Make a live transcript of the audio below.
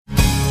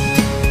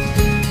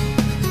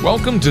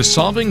Welcome to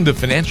Solving the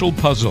Financial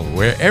Puzzle,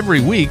 where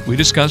every week we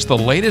discuss the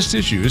latest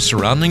issues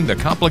surrounding the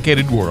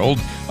complicated world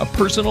of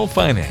personal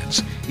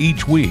finance.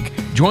 Each week,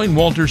 join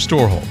Walter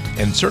Storholt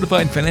and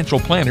certified financial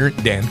planner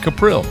Dan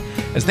Caprill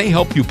as they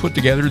help you put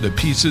together the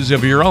pieces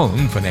of your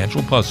own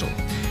financial puzzle.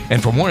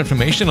 And for more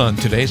information on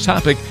today's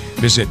topic,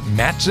 visit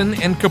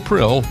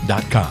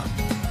matsonandcaprill.com.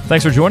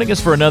 Thanks for joining us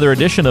for another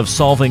edition of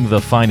Solving the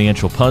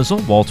Financial Puzzle.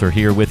 Walter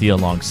here with you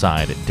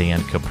alongside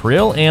Dan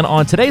Caprill. And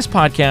on today's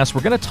podcast,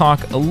 we're going to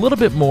talk a little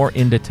bit more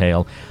in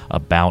detail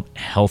about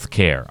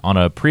healthcare. On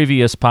a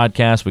previous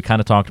podcast, we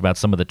kind of talked about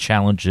some of the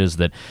challenges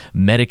that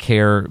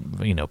Medicare,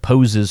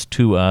 poses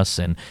to us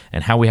and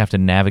how we have to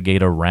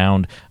navigate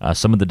around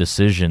some of the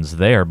decisions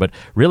there. But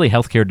really,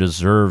 healthcare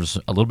deserves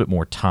a little bit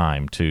more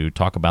time to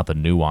talk about the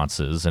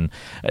nuances. And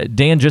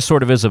Dan, just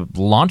sort of as a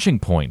launching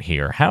point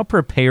here, how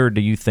prepared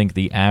do you think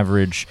the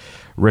average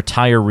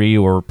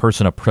retiree or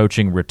person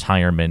approaching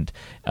retirement,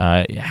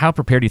 how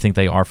prepared do you think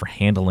they are for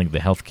handling the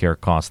healthcare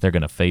costs they're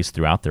going to face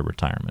throughout their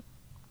retirement?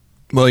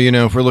 Well,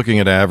 if we're looking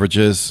at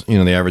averages,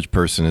 the average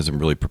person isn't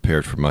really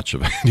prepared for much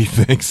of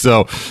anything.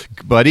 So,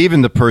 but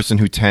even the person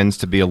who tends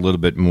to be a little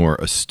bit more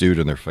astute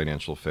in their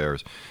financial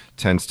affairs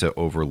tends to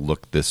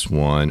overlook this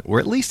one, or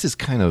at least is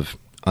kind of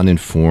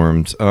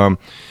uninformed.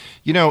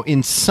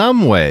 In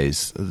some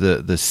ways,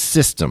 the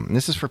system, and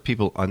this is for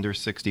people under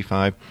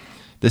 65,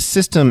 the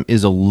system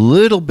is a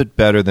little bit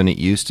better than it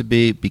used to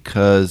be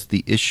because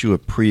the issue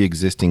of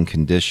pre-existing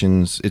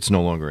conditions, it's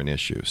no longer an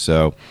issue.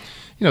 So,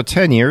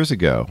 10 years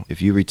ago,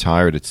 if you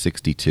retired at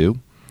 62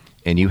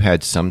 and you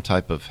had some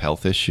type of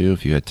health issue,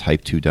 if you had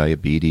type 2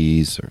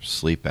 diabetes or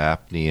sleep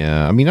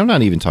apnea, I'm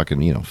not even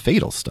talking,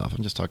 fatal stuff.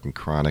 I'm just talking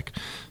chronic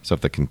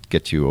stuff that can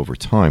get you over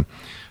time.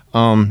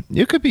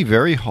 It could be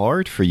very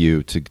hard for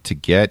you to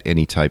get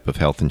any type of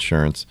health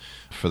insurance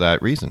for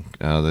that reason.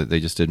 They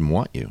just didn't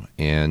want you.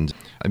 And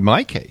in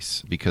my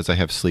case, because I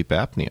have sleep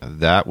apnea,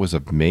 that was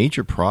a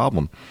major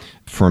problem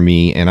for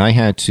me, and I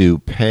had to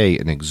pay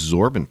an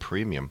exorbitant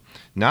premium,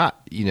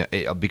 not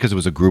because it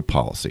was a group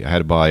policy. I had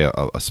to buy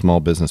a small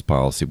business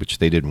policy, which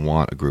they didn't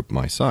want a group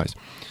my size.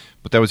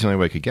 But that was the only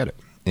way I could get it.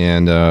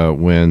 And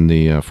when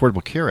the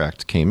Affordable Care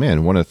Act came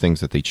in, one of the things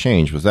that they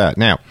changed was that.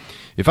 Now,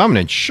 if I'm an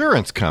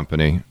insurance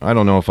company, I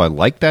don't know if I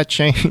like that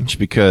change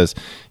because,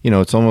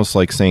 it's almost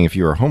like saying if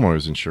you're a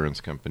homeowner's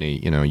insurance company,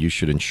 you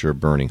should insure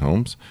burning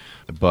homes.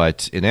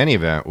 But in any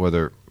event,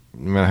 no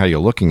matter how you're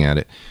looking at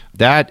it,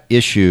 that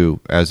issue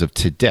as of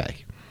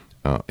today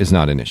is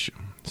not an issue.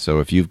 So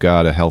if you've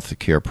got a health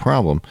care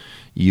problem,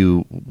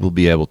 you will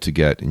be able to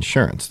get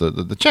insurance.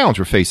 The challenge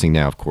we're facing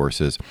now, of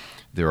course, is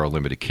there are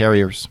limited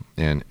carriers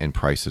and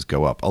prices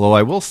go up. Although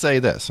I will say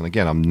this, and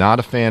again, I'm not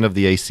a fan of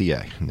the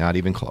ACA, not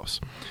even close.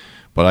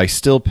 But I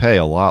still pay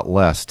a lot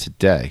less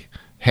today,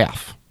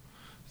 half,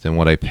 than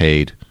what I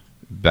paid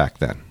back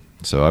then.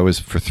 So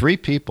for 3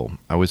 people,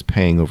 I was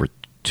paying over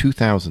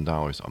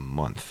 $2,000 a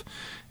month.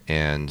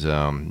 And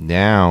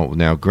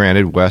now,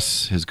 granted,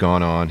 Wes has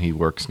gone on. He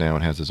works now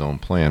and has his own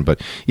plan.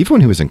 But even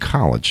when he was in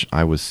college,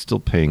 I was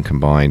still paying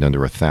combined under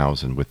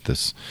 $1,000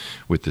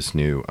 with this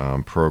new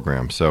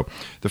program. So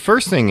the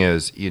first thing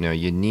is, you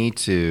need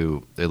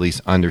to at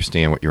least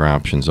understand what your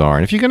options are.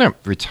 And if you're going to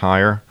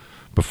retire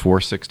before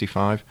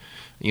 65,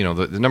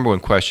 the number one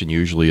question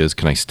usually is,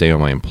 can I stay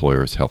on my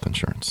employer's health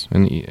insurance?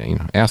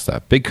 And ask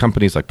that. Big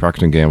companies like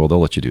Procter & Gamble, they'll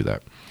let you do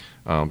that.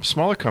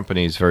 Smaller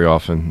companies, very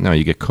often, no,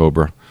 you get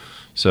COBRA.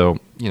 So,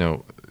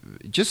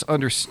 just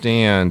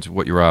understand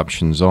what your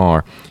options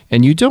are.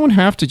 And you don't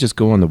have to just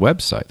go on the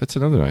website. That's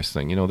another nice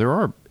thing. There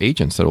are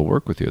agents that will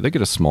work with you. They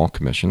get a small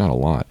commission, not a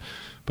lot.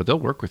 But they'll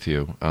work with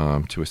you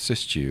to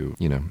assist you,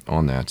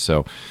 on that.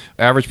 So,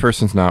 average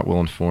person's not well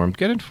informed.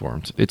 Get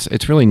informed.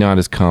 It's really not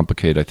as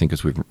complicated, I think,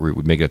 as we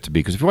make it out to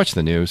be. Because if you watch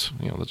the news,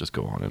 they'll just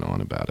go on and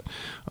on about it.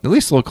 At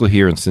least locally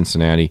here in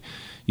Cincinnati,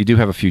 you do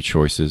have a few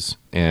choices.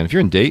 And if you're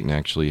in Dayton,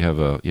 actually, you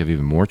have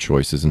even more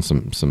choices and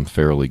some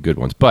fairly good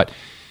ones. But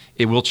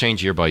it will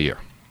change year by year.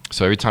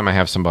 So every time I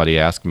have somebody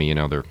ask me,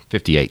 they're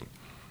 58 and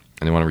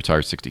they want to retire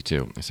at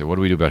 62, I say, what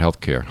do we do about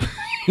health care?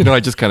 I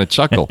just kind of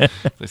chuckle.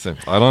 They say,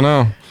 I don't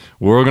know.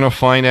 We're going to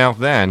find out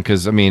then,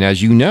 because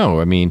as you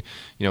know,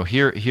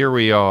 here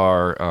we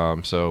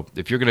are. So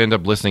if you're going to end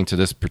up listening to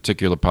this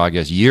particular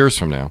podcast years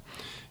from now,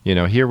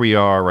 here we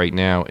are right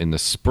now in the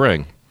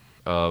spring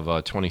of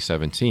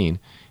 2017,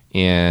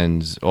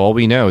 and all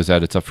we know is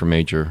that it's up for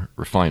major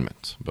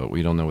refinement, but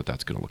we don't know what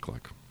that's going to look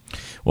like.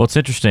 Well, it's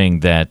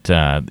interesting that,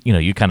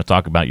 you kind of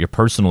talk about your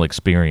personal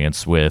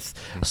experience with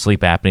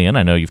sleep apnea. And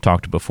I know you've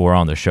talked before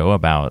on the show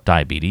about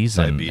diabetes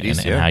and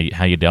how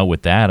you dealt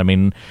with that.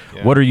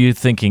 What are you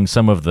thinking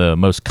some of the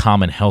most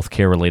common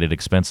healthcare related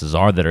expenses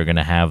are that are going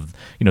to have,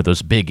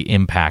 those big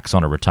impacts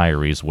on a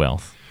retiree's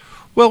wealth?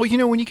 Well,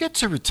 when you get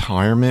to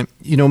retirement,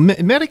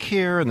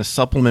 Medicare and the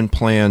supplement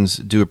plans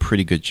do a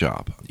pretty good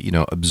job,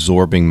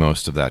 absorbing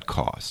most of that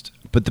cost.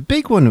 But the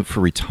big one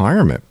for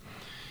retirement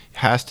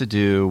has to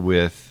do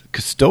with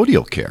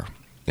custodial care,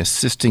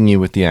 assisting you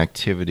with the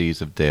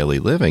activities of daily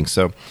living.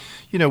 So,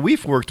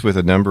 we've worked with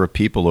a number of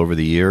people over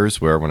the years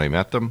where when I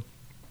met them,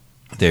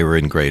 They were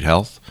in great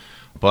health.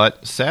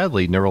 But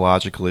sadly,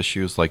 neurological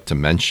issues like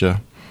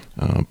dementia,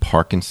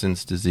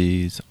 Parkinson's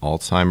disease,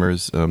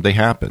 Alzheimer's, they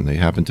happen. They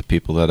happen to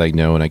people that I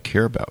know and I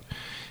care about.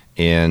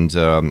 And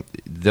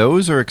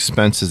those are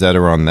expenses that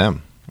are on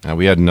them.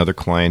 We had another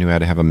client who had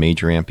to have a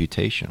major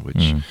amputation,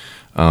 which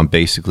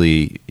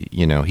basically,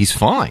 he's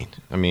fine.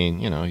 I mean,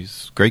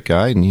 he's a great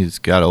guy and he's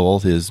got all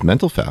his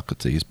mental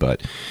faculties,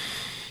 but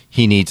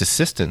he needs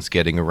assistance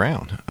getting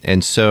around.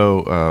 And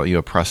so,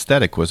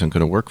 prosthetic wasn't going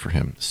to work for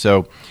him.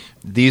 So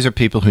these are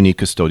people who need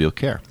custodial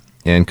care.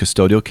 And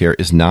custodial care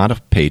is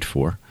not paid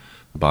for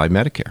by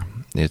Medicare.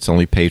 It's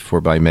only paid for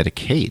by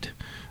Medicaid.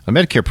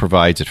 Medicare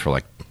provides it for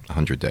like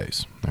 100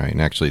 days. All right?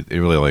 And actually, it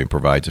really only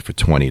provides it for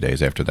 20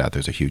 days. After that,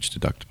 there's a huge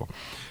deductible.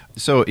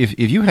 So if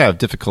you have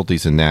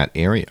difficulties in that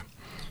area,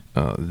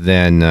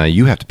 then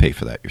you have to pay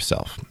for that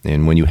yourself.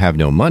 And when you have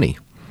no money,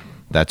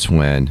 that's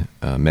when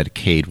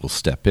Medicaid will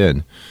step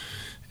in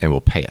and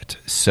will pay it.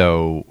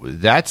 So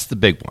that's the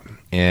big one.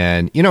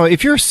 And,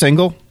 if you're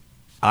single,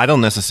 I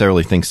don't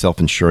necessarily think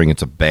self-insuring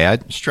it's a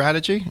bad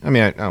strategy. I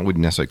mean, I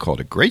wouldn't necessarily call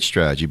it a great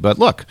strategy. But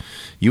look,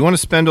 you want to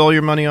spend all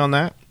your money on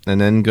that and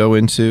then go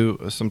into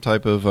some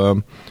type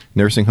of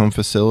nursing home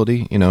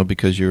facility,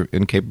 because you're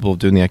incapable of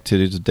doing the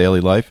activities of daily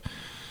life,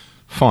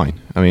 fine.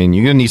 I mean,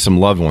 you're going to need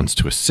some loved ones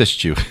to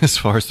assist you as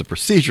far as the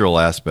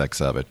procedural aspects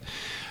of it.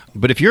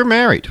 But if you're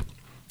married,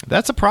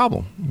 that's a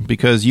problem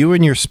because you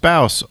and your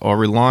spouse are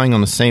relying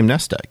on the same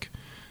nest egg.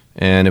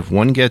 And if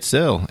one gets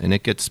ill and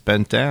it gets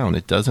spent down,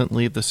 it doesn't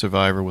leave the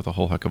survivor with a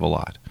whole heck of a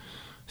lot.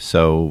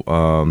 So,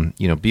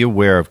 be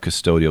aware of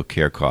custodial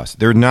care costs.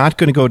 They're not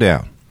going to go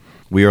down.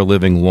 We are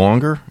living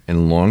longer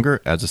and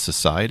longer as a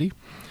society.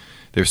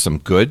 There's some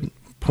good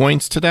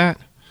points to that,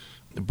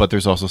 but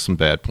there's also some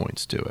bad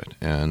points to it.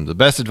 And the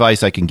best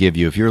advice I can give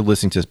you, if you're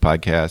listening to this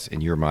podcast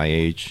and you're my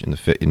age,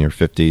 in your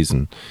 50s,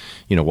 and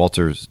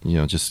Walter's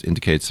just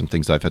indicates some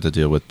things I've had to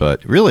deal with,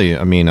 but really,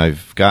 I mean,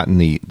 I've gotten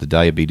the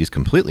diabetes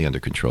completely under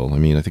control. I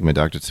mean, I think my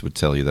doctor would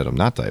tell you that I'm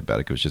not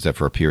diabetic. It was just that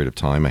for a period of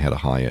time I had a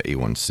high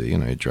A1C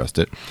and I addressed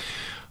it.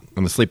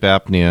 On the sleep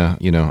apnea,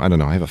 I don't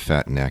know. I have a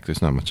fat neck.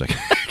 There's not much I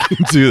can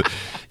do.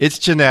 It's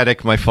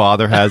genetic. My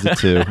father has it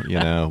too.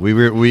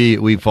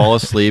 We fall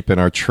asleep and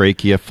our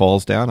trachea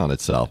falls down on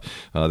itself.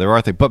 There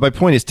are things, but my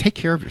point is, take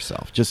care of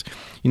yourself. Just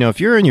if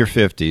you're in your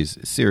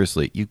 50s,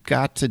 seriously, you've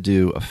got to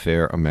do a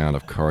fair amount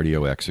of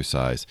cardio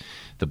exercise.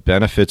 The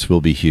benefits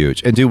will be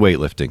huge, and do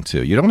weightlifting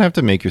too. You don't have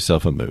to make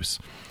yourself a moose,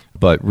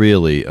 but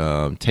really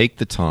take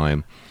the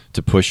time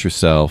to push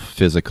yourself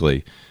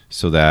physically,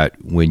 so that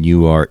when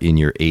you are in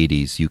your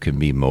 80s, you can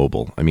be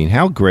mobile. I mean,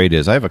 how great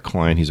is, I have a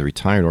client, he's a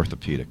retired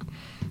orthopedic,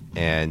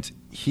 and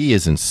he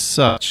is in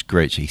such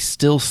great shape. He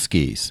still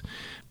skis,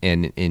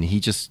 and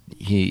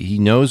he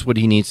knows what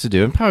he needs to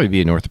do, and probably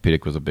being an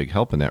orthopedic was a big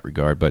help in that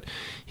regard, but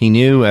he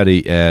knew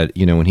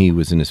when he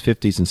was in his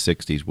 50s and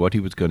 60s what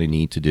he was going to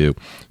need to do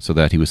so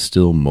that he was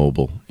still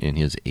mobile in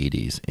his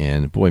 80s.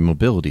 And boy,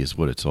 mobility is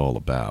what it's all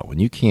about. When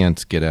you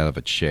can't get out of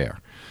a chair,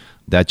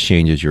 that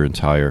changes your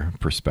entire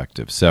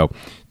perspective. So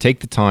take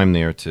the time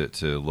there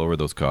to lower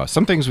those costs.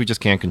 Some things we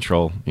just can't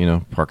control,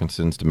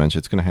 Parkinson's, dementia,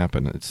 it's going to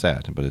happen. It's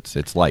sad, but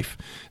it's life.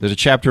 There's a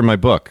chapter in my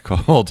book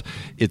called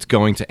It's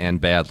Going to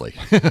End Badly.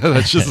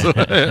 That's just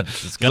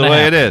the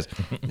way it is.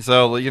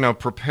 So,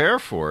 prepare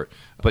for it.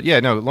 But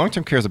yeah, no,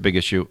 long-term care is a big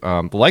issue.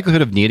 The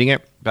likelihood of needing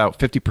it, about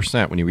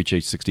 50% when you reach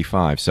age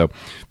 65. So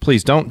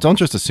please don't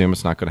just assume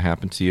it's not going to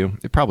happen to you.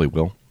 It probably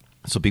will.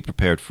 So be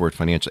prepared for it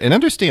financially. And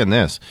understand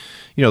this,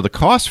 the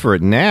cost for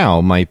it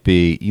now might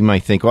be, you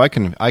might think, I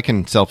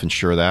can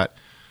self-insure that.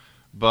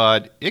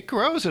 But it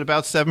grows at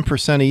about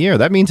 7% a year.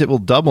 That means it will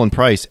double in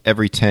price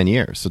every 10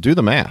 years. So do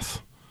the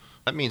math.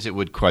 That means it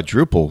would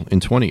quadruple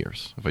in 20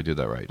 years, if I do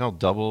that right. No,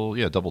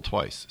 double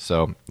twice.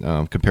 So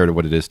compared to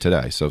what it is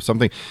today. So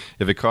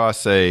if it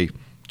costs, say,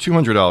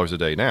 $200 a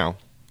day now,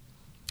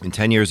 in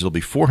 10 years it'll be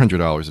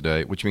 $400 a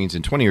day, which means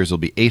in 20 years it'll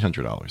be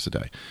 $800 a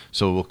day.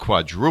 So it will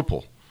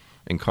quadruple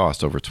in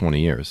cost over 20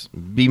 years.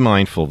 Be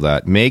mindful of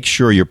that. Make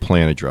sure your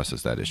plan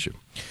addresses that issue.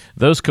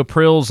 Those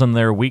Caprils and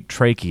their weak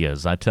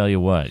tracheas, I tell you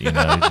what,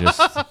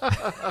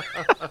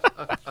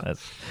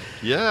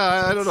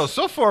 Yeah, I don't know.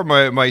 So far,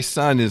 my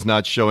son is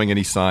not showing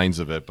any signs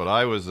of it, but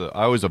I was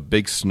a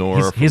big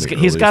snorer.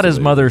 He's got his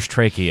mother's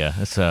trachea,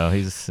 so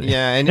he's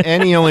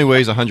and he only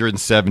weighs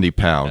 170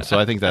 pounds, so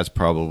I think that's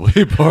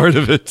probably part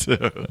of it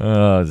too.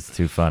 Oh, it's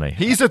too funny.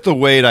 He's at the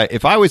weight.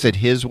 If I was at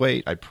his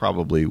weight, I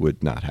probably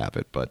would not have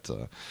it, but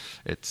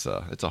it's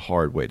a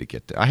hard way to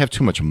get there. I have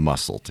too much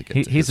muscle to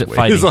get. He's at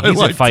fighting.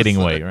 He's at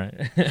fighting weight, right?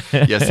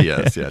 Yes, he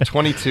is. Yeah,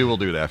 22 will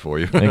do that for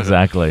you.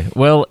 Exactly.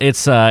 Well,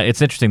 it's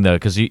interesting though,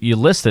 because you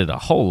listed a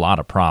whole lot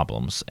of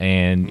problems,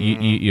 and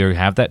you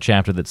have that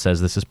chapter that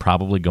says this is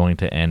probably going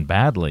to end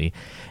badly,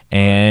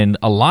 and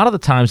a lot of the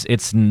times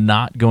it's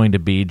not going to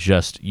be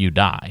just you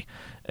die.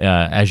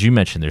 As you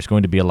mentioned, there's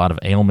going to be a lot of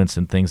ailments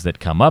and things that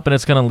come up, and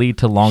it's going to lead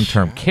to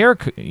long-term care,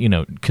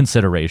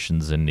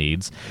 considerations and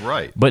needs.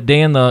 Right. But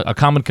Dan, a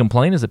common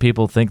complaint is that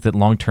people think that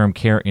long-term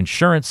care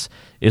insurance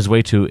is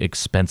way too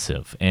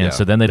expensive, and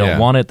so then they don't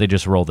want it. They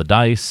just roll the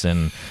dice,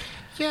 and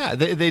Yeah,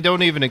 they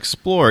don't even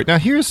explore it. Now,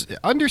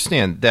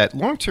 understand that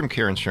long-term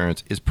care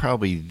insurance is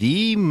probably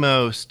the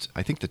most,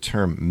 I think the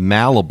term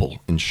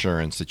malleable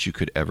insurance that you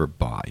could ever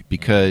buy,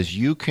 because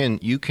you can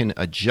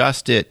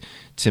adjust it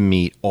to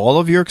meet all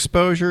of your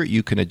exposure.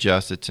 You can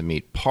adjust it to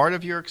meet part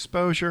of your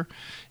exposure.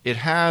 It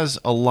has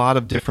a lot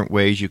of different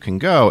ways you can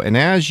go. And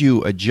as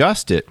you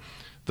adjust it,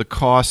 the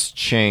costs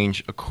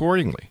change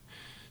accordingly.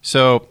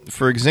 So,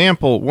 for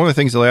example, one of the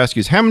things they'll ask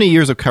you is, how many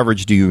years of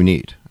coverage do you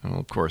need? Well,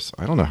 of course,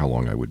 I don't know how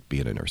long I would be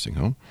in a nursing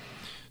home.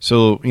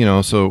 So,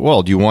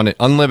 do you want it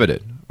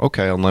unlimited?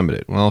 Okay,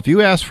 unlimited. Well, if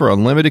you ask for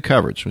unlimited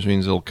coverage, which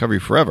means it'll cover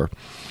you forever,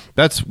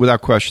 that's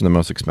without question the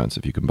most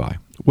expensive you can buy.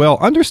 Well,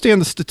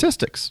 understand the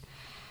statistics.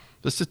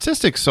 The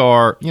statistics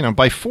are,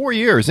 by 4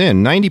 years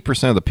in,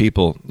 90% of the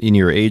people in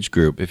your age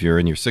group, if you're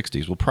in your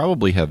 60s, will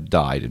probably have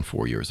died in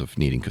 4 years of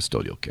needing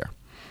custodial care.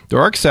 There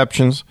are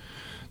exceptions.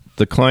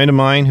 The client of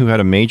mine who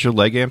had a major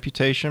leg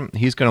amputation,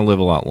 he's going to live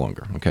a lot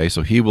longer, okay?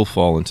 So he will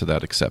fall into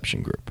that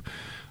exception group.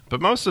 But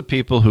most of the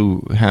people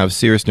who have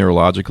serious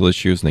neurological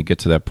issues and they get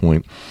to that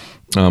point,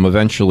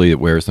 eventually it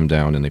wears them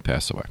down and they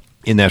pass away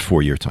in that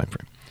 4-year time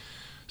frame.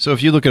 So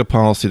if you look at a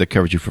policy that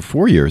covers you for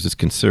 4 years, it's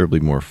considerably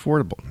more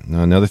affordable.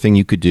 Now, another thing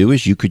you could do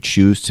is you could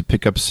choose to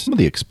pick up some of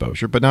the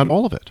exposure, but not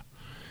all of it.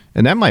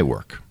 And that might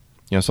work.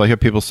 So I hear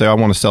people say, I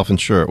want to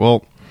self-insure.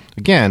 Well,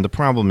 again, the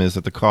problem is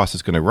that the cost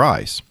is going to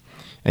rise.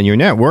 And your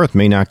net worth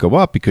may not go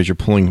up because you're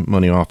pulling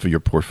money off of your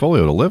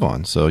portfolio to live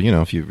on. So,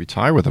 if you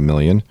retire with $1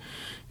 million,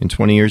 in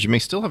 20 years, you may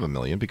still have $1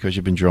 million because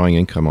you've been drawing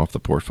income off the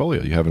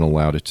portfolio. You haven't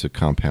allowed it to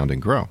compound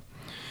and grow.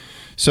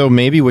 So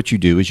maybe what you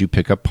do is you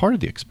pick up part of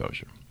the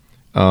exposure.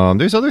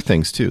 There's other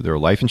things, too. There are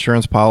life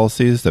insurance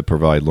policies that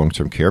provide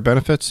long-term care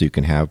benefits. So you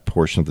can have a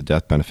portion of the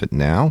death benefit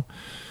now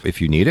if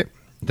you need it.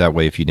 That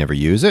way, if you never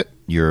use it,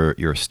 your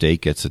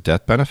estate gets a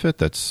death benefit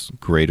that's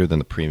greater than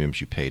the premiums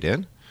you paid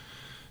in.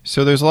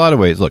 So there's a lot of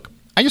ways. Look,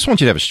 I just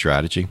want you to have a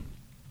strategy.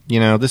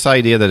 This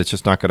idea that it's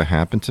just not going to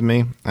happen to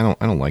me, I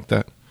don't like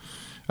that.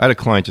 I had a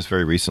client just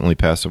very recently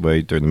pass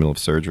away during the middle of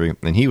surgery,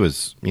 and he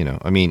was, he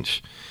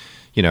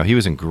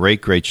was in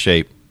great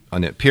shape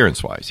on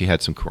appearance-wise. He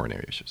had some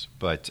coronary issues.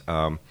 But,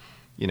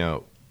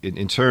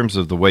 in terms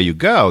of the way you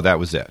go, that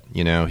was it.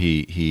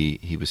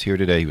 He was here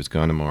today. He was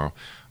gone tomorrow.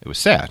 It was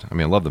sad. I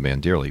love the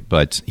man dearly,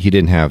 but he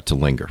didn't have to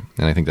linger.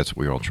 And I think that's what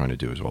we're all trying to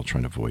do, is we're all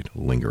trying to avoid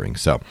lingering.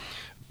 So,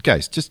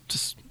 guys,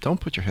 just don't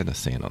put your head in the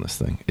sand on this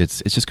thing.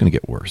 It's just going to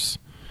get worse.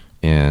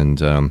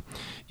 And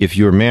if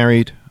you're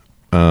married,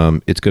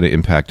 it's going to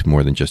impact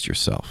more than just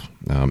yourself.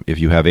 If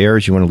you have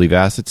heirs you want to leave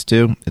assets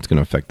to, it's going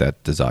to affect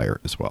that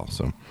desire as well.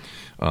 So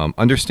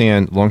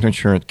understand long-term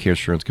care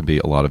insurance can be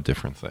a lot of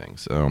different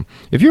things.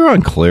 If you're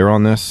unclear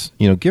on this,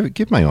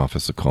 give my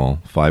office a call,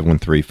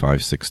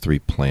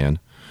 513-563-PLAN.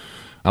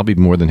 I'll be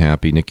more than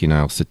happy. Nikki and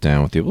I will sit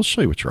down with you. We'll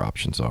show you what your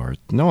options are.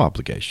 No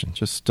obligation.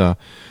 Just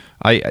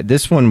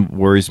this one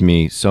worries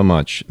me so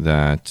much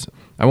that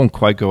I won't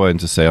quite go ahead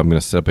and say I'm going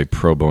to set up a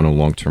pro bono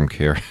long-term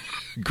care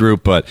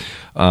group, but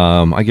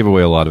I give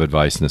away a lot of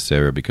advice in this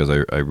area because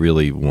I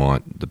really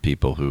want the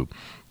people who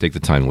take the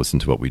time to listen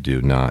to what we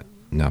do not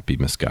be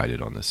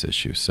misguided on this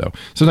issue. So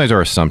sometimes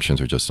our assumptions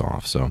are just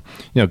off. So,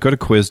 go to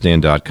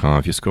quizdan.com.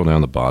 If you scroll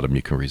down the bottom,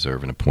 you can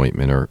reserve an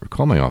appointment or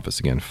call my office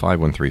again,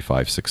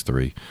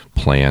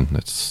 513-563-PLAN.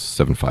 That's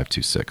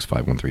 7526,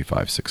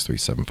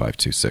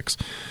 513-563-7526.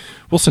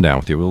 We'll sit down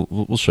with you.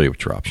 We'll show you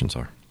what your options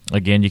are.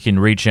 Again, you can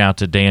reach out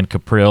to Dan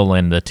Caprill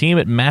and the team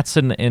at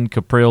Matson and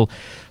Caprill,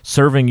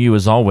 serving you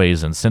as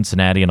always in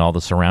Cincinnati and all the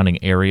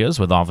surrounding areas,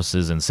 with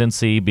offices in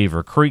Cincy,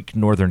 Beaver Creek,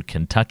 Northern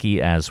Kentucky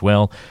as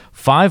well.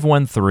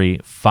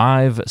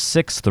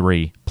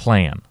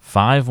 513-563-PLAN.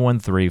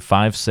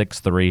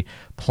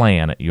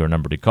 513-563-PLAN, your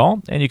number to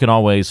call. And you can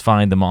always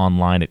find them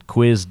online at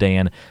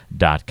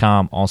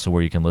quizdan.com, also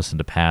where you can listen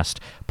to past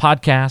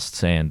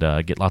podcasts and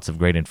get lots of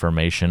great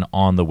information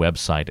on the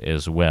website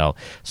as well.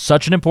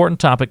 Such an important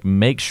topic.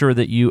 Make sure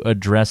that you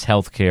address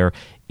healthcare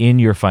in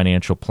your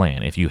financial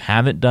plan. If you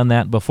haven't done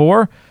that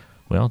before,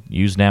 well,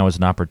 use now as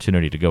an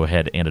opportunity to go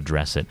ahead and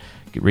address it.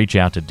 Reach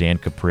out to Dan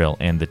Caprill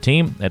and the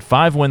team at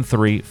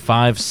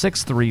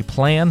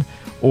 513-563-PLAN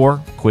or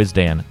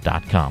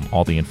quizdan.com.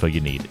 All the info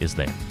you need is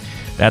there.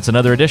 That's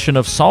another edition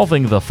of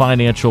Solving the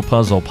Financial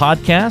Puzzle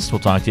podcast. We'll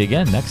talk to you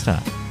again next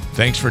time.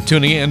 Thanks for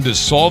tuning in to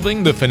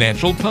Solving the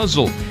Financial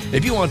Puzzle.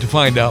 If you want to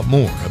find out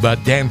more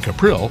about Dan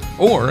Caprill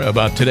or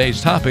about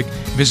today's topic,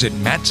 visit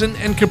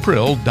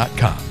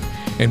matsonandcaprill.com.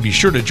 And be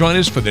sure to join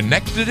us for the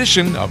next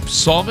edition of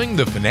Solving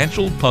the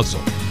Financial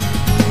Puzzle.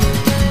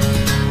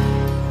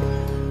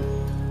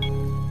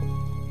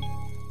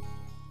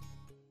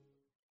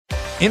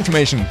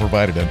 Information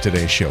provided on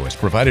today's show is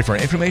provided for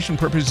information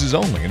purposes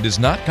only and does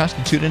not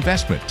constitute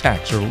investment,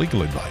 tax, or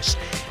legal advice.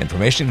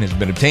 Information has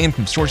been obtained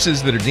from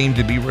sources that are deemed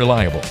to be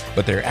reliable,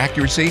 but their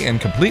accuracy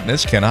and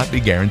completeness cannot be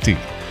guaranteed.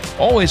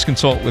 Always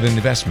consult with an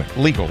investment,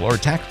 legal, or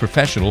tax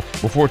professional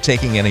before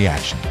taking any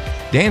action.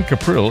 Dan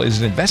Caprill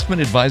is an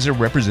investment advisor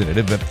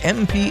representative of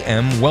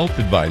MPM Wealth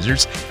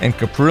Advisors and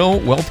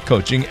Caprill Wealth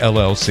Coaching,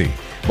 LLC.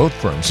 Both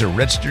firms are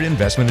registered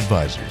investment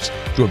advisors.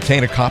 To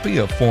obtain a copy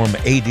of Form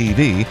ADV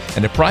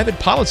and a private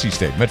policy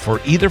statement for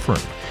either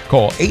firm,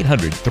 call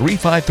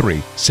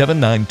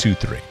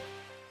 800-353-7923.